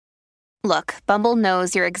Look, Bumble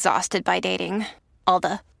knows you're exhausted by dating. All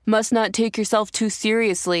the, must not take yourself too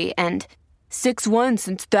seriously, and 6'1"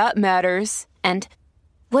 since that matters. And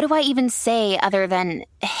what do I even say other than,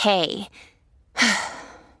 hey?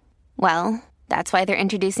 Well, that's why they're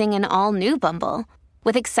introducing an all-new Bumble,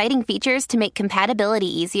 with exciting features to make compatibility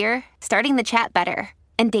easier, starting the chat better,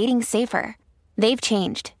 and dating safer. They've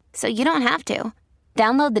changed, so you don't have to.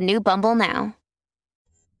 Download the new Bumble now.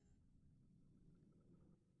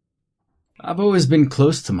 I've always been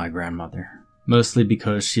close to my grandmother, mostly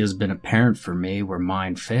because she has been a parent for me where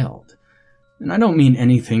mine failed. And I don't mean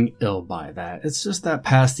anything ill by that. It's just that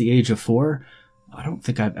past the age of 4, I don't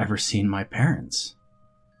think I've ever seen my parents.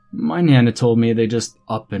 My Nana told me they just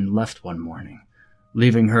up and left one morning,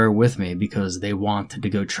 leaving her with me because they wanted to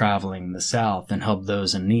go traveling in the South and help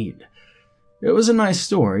those in need. It was a nice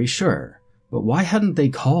story, sure, but why hadn't they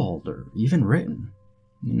called or even written?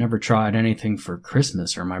 They never tried anything for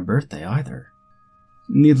Christmas or my birthday either.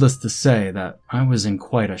 Needless to say that I was in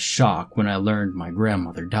quite a shock when I learned my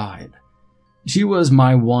grandmother died. She was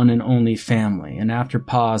my one and only family, and after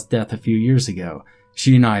Pa's death a few years ago,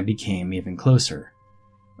 she and I became even closer.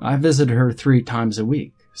 I visited her 3 times a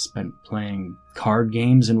week, spent playing card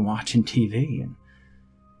games and watching TV, and,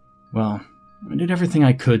 well, I did everything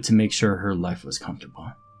I could to make sure her life was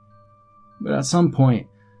comfortable. But at some point,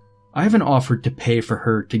 I even offered to pay for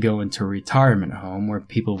her to go into a retirement home where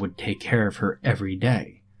people would take care of her every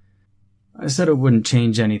day. I said it wouldn't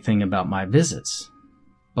change anything about my visits,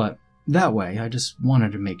 but that way I just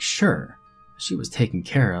wanted to make sure she was taken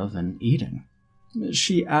care of and eating.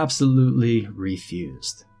 She absolutely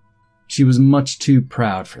refused. She was much too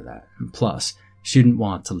proud for that, and plus, she didn't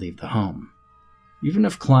want to leave the home, even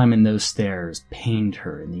if climbing those stairs pained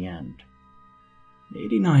her in the end.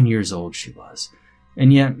 89 years old she was,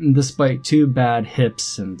 and yet, despite 2 bad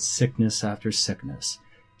hips and sickness after sickness,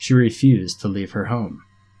 she refused to leave her home.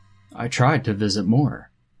 I tried to visit more.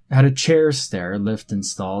 I had a chair stair lift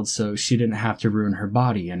installed so she didn't have to ruin her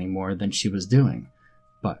body any more than she was doing,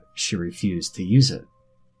 but she refused to use it.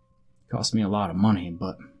 It cost me a lot of money,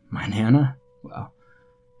 but my Nana, well,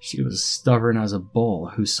 she was stubborn as a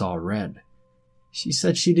bull who saw red. She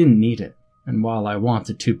said she didn't need it, and while I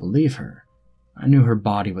wanted to believe her, I knew her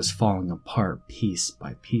body was falling apart piece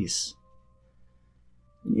by piece.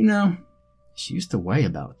 You know, she used to weigh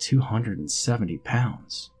about 270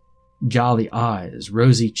 pounds. Jolly eyes,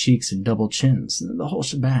 rosy cheeks and double chins, the whole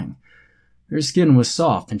shebang. Her skin was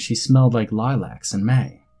soft and she smelled like lilacs in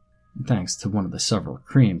May, thanks to one of the several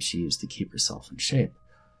creams she used to keep herself in shape.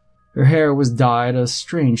 Her hair was dyed a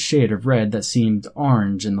strange shade of red that seemed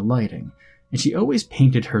orange in the lighting, and she always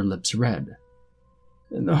painted her lips red.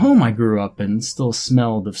 The home I grew up in still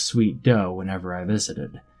smelled of sweet dough whenever I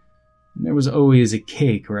visited. And there was always a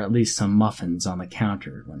cake or at least some muffins on the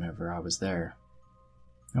counter whenever I was there.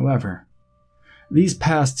 However, these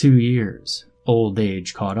past 2 years, old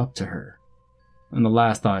age caught up to her. And the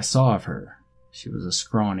last I saw of her, she was a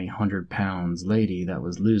scrawny 100-pound lady that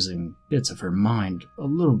was losing bits of her mind a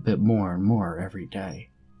little bit more and more every day.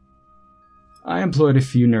 I employed a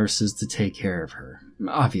few nurses to take care of her,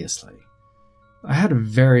 obviously. I had a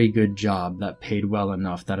very good job that paid well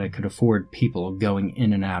enough that I could afford people going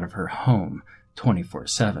in and out of her home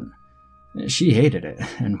 24/7. She hated it,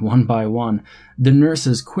 and one by one, the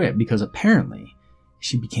nurses quit because apparently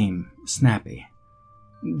she became snappy.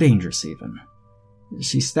 Dangerous even.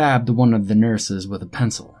 She stabbed one of the nurses with a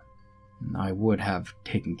pencil. I would have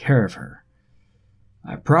taken care of her.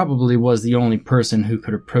 I probably was the only person who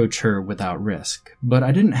could approach her without risk, but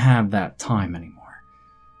I didn't have that time anymore.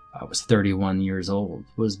 I was 31 years old,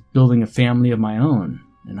 was building a family of my own,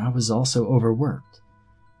 and I was also overworked,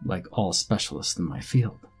 like all specialists in my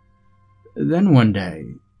field. Then one day,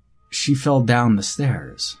 she fell down the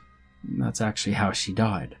stairs. That's actually how she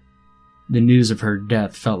died. The news of her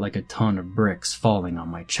death felt like a ton of bricks falling on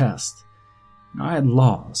my chest. I had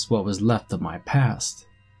lost what was left of my past.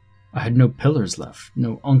 I had no pillars left,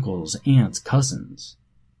 no uncles, aunts, cousins.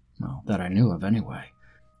 Well, that I knew of anyway.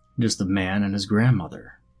 Just a man and his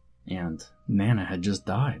grandmother. And Nana had just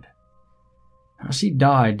died. How she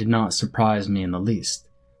died did not surprise me in the least.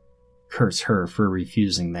 Curse her for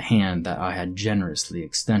refusing the hand that I had generously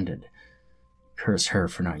extended. Curse her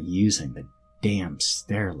for not using the damn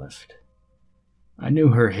stair lift. I knew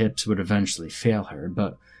her hips would eventually fail her,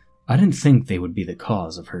 but I didn't think they would be the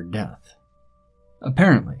cause of her death.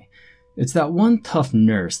 Apparently, it's that one tough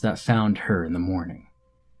nurse that found her in the morning.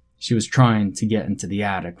 She was trying to get into the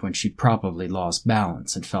attic when she probably lost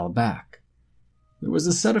balance and fell back. There was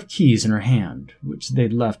a set of keys in her hand, which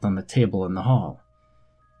they'd left on the table in the hall.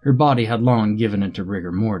 Her body had long given into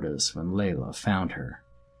rigor mortis when Layla found her.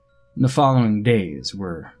 The following days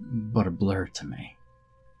were but a blur to me.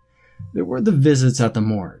 There were the visits at the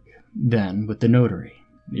morgue, then with the notary,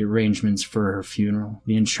 the arrangements for her funeral,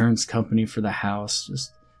 the insurance company for the house,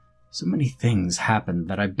 just so many things happened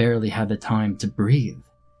that I barely had the time to breathe.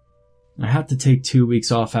 I had to take 2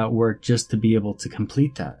 weeks off at work just to be able to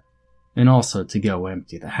complete that, and also to go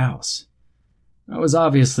empty the house. I was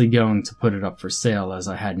obviously going to put it up for sale as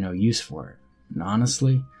I had no use for it, and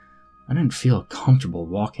honestly, I didn't feel comfortable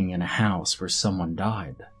walking in a house where someone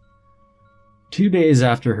died. 2 days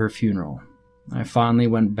after her funeral, I finally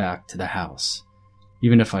went back to the house,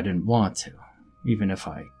 even if I didn't want to. Even if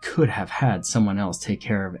I could have had someone else take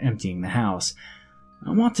care of emptying the house, I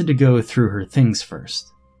wanted to go through her things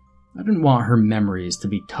first. I didn't want her memories to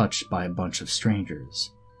be touched by a bunch of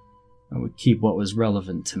strangers. I would keep what was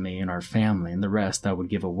relevant to me and our family, and the rest I would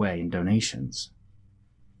give away in donations.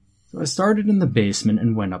 So I started in the basement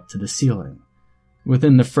and went up to the ceiling.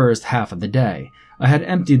 Within the first half of the day, I had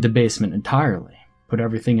emptied the basement entirely, put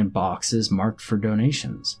everything in boxes marked for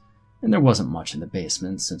donations. And there wasn't much in the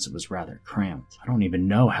basement since it was rather cramped. I don't even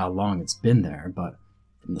know how long it's been there, but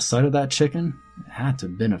from the sight of that chicken, it had to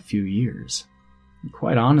have been a few years. And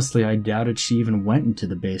quite honestly, I doubted she even went into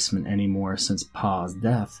the basement anymore since Pa's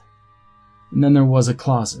death. And then there was a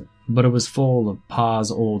closet, but it was full of Pa's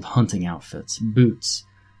old hunting outfits, boots,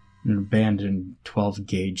 an abandoned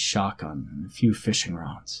 12-gauge shotgun, and a few fishing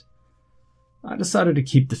rods. I decided to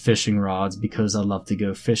keep the fishing rods because I love to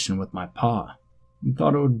go fishing with my Pa. And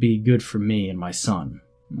thought it would be good for me and my son,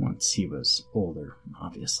 once he was older,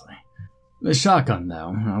 obviously. The shotgun,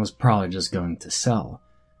 though, I was probably just going to sell.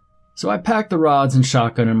 So I packed the rods and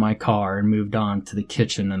shotgun in my car and moved on to the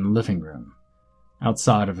kitchen and the living room.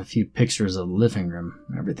 Outside of a few pictures of the living room,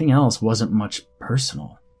 everything else wasn't much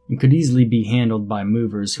personal, and could easily be handled by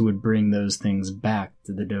movers who would bring those things back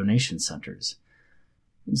to the donation centers.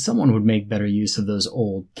 And someone would make better use of those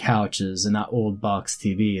old couches and that old box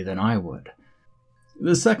TV than I would.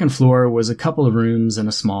 The second floor was a couple of rooms and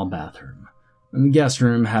a small bathroom, and the guest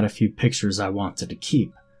room had a few pictures I wanted to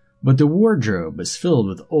keep, but the wardrobe was filled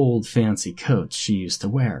with old fancy coats she used to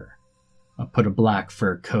wear. I put a black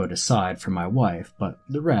fur coat aside for my wife, but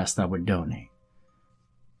the rest I would donate.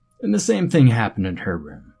 And the same thing happened in her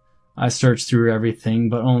room. I searched through everything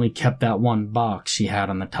but only kept that one box she had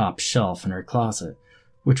on the top shelf in her closet,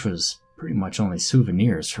 which was pretty much only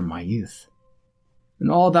souvenirs from my youth. And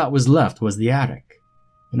all that was left was the attic.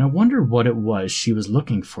 And I wondered what it was she was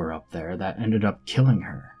looking for up there that ended up killing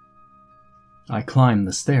her. I climbed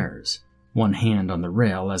the stairs, one hand on the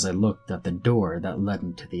rail as I looked at the door that led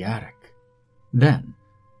into the attic. Then,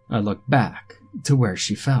 I looked back to where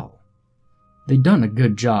she fell. They'd done a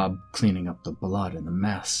good job cleaning up the blood and the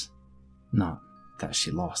mess. Not that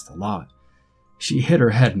she lost a lot. She hit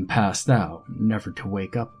her head and passed out, never to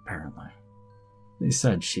wake up apparently. They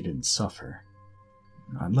said she didn't suffer.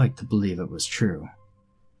 I'd like to believe it was true.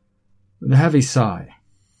 With a heavy sigh,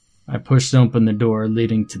 I pushed open the door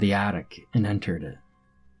leading to the attic and entered it.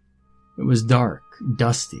 It was dark,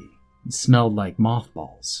 dusty, and smelled like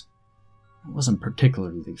mothballs. I wasn't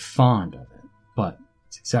particularly fond of it, but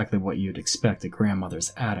it's exactly what you'd expect a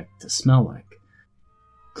grandmother's attic to smell like.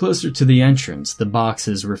 Closer to the entrance, the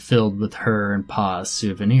boxes were filled with her and Pa's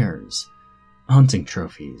souvenirs. Hunting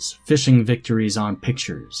trophies, fishing victories on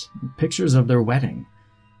pictures, pictures of their wedding,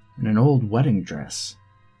 and an old wedding dress.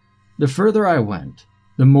 The further I went,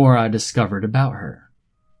 the more I discovered about her.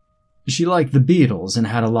 She liked the Beatles and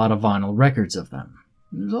had a lot of vinyl records of them.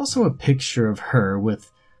 There's also a picture of her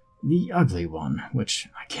with the ugly one, which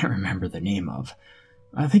I can't remember the name of.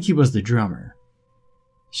 I think he was the drummer.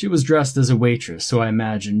 She was dressed as a waitress, so I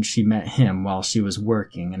imagined she met him while she was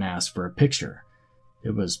working and asked for a picture.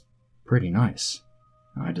 It was pretty nice.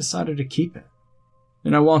 I decided to keep it.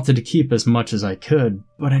 And I wanted to keep as much as I could,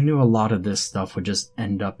 but I knew a lot of this stuff would just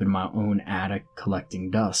end up in my own attic collecting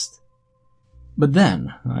dust. But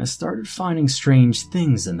then, I started finding strange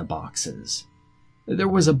things in the boxes. There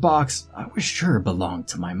was a box I was sure belonged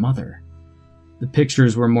to my mother. The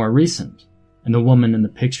pictures were more recent, and the woman in the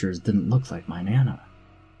pictures didn't look like my Nana.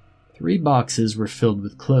 3 boxes were filled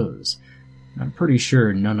with clothes, and I'm pretty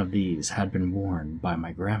sure none of these had been worn by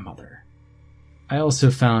my grandmother. I also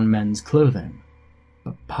found men's clothing,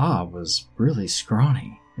 but Pa was really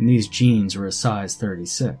scrawny, and these jeans were a size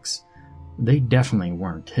 36. They definitely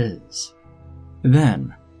weren't his.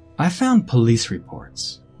 Then, I found police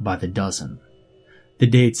reports by the dozen. The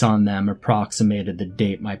dates on them approximated the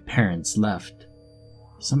date my parents left.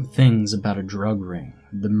 Some things about a drug ring,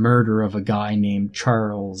 the murder of a guy named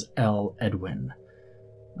Charles L. Edwin.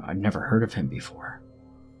 I'd never heard of him before.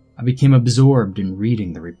 I became absorbed in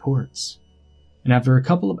reading the reports. and after a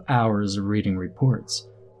couple of hours of reading reports,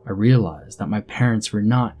 I realized that my parents were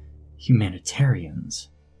not humanitarians,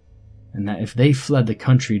 and that if they fled the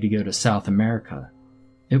country to go to South America,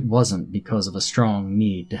 it wasn't because of a strong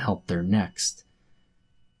need to help their next.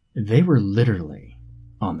 They were literally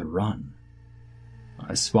on the run.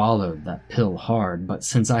 I swallowed that pill hard, but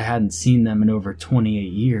since I hadn't seen them in over 28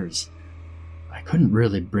 years, I couldn't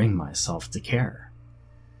really bring myself to care.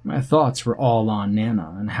 My thoughts were all on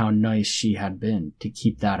Nana and how nice she had been to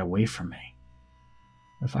keep that away from me.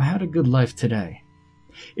 If I had a good life today,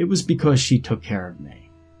 it was because she took care of me.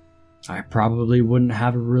 I probably wouldn't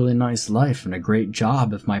have a really nice life and a great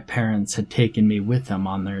job if my parents had taken me with them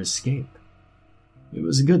on their escape. It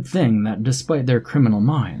was a good thing that despite their criminal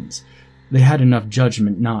minds, they had enough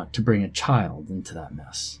judgment not to bring a child into that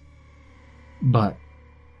mess. But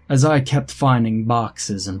as I kept finding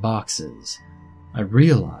boxes and boxes, I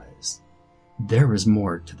realized there was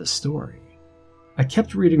more to the story. I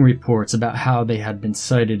kept reading reports about how they had been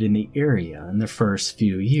sighted in the area in the first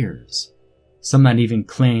few years. Some that even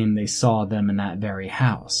claimed they saw them in that very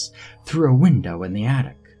house, through a window in the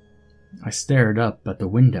attic. I stared up at the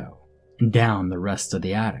window and down the rest of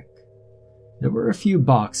the attic. There were a few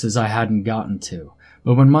boxes I hadn't gotten to,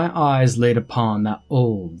 but when my eyes laid upon that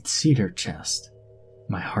old cedar chest,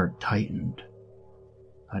 my heart tightened.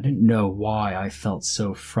 I didn't know why I felt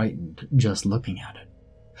so frightened just looking at it.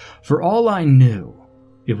 For all I knew,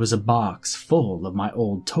 it was a box full of my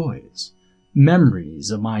old toys,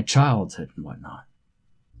 memories of my childhood and whatnot.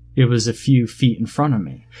 It was a few feet in front of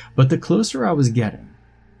me, but the closer I was getting,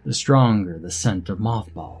 the stronger the scent of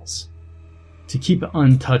mothballs. To keep it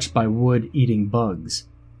untouched by wood-eating bugs,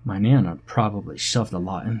 my Nana probably shoved a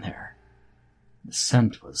lot in there. The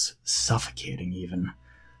scent was suffocating even,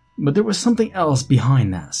 but there was something else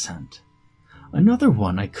behind that scent. Another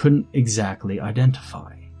one I couldn't exactly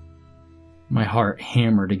identify. My heart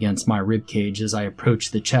hammered against my ribcage as I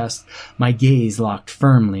approached the chest, my gaze locked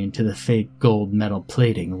firmly into the fake gold metal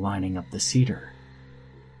plating lining up the cedar.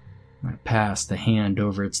 I passed a hand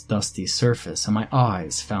over its dusty surface and my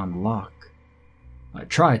eyes found the lock. I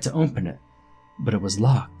tried to open it, but it was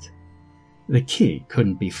locked. The key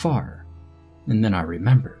couldn't be far, and then I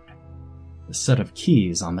remembered. The set of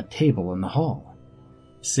keys on the table in the hall.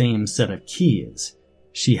 Same set of keys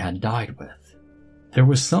she had died with. There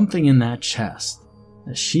was something in that chest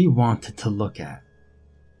that she wanted to look at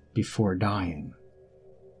before dying.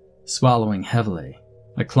 Swallowing heavily,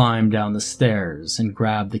 I climbed down the stairs and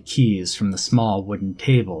grabbed the keys from the small wooden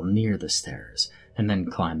table near the stairs, and then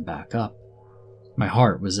climbed back up. My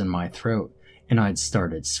heart was in my throat, and I'd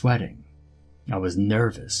started sweating. I was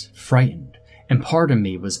nervous, frightened, and part of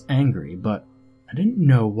me was angry, but I didn't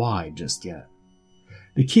know why just yet.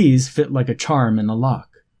 The keys fit like a charm in the lock,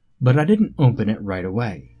 but I didn't open it right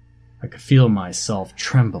away. I could feel myself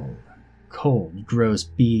tremble. Cold, gross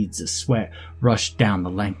beads of sweat rushed down the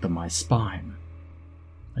length of my spine.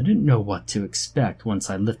 I didn't know what to expect once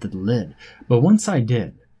I lifted the lid, but once I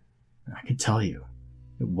did, I could tell you,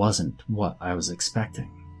 it wasn't what I was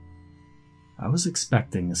expecting. I was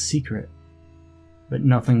expecting a secret, but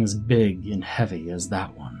nothing as big and heavy as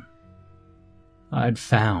that one. I'd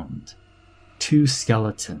found 2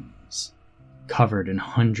 skeletons covered in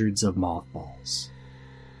hundreds of mothballs.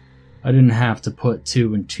 I didn't have to put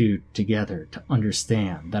 2 and 2 together to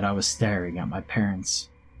understand that I was staring at my parents.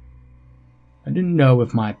 I didn't know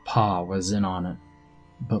if my pa was in on it,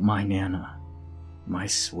 but my Nana, my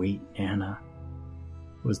sweet Nana,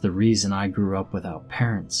 was the reason I grew up without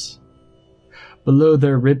parents. Below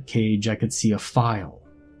their ribcage I could see a file,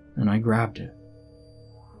 and I grabbed it.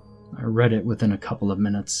 I read it within a couple of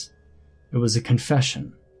minutes. It was a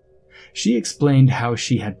confession. She explained how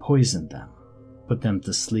she had poisoned them, put them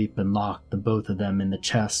to sleep and locked the both of them in the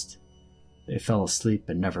chest. They fell asleep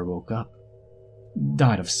and never woke up.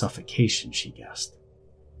 Died of suffocation, she guessed.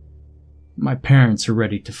 My parents were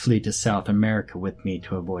ready to flee to South America with me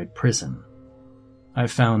to avoid prison. I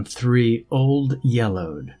found 3 old,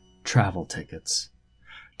 yellowed travel tickets,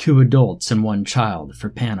 2 adults and 1 child for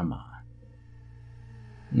Panama.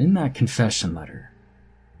 And in that confession letter,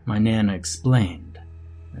 my Nana explained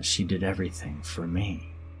that she did everything for me.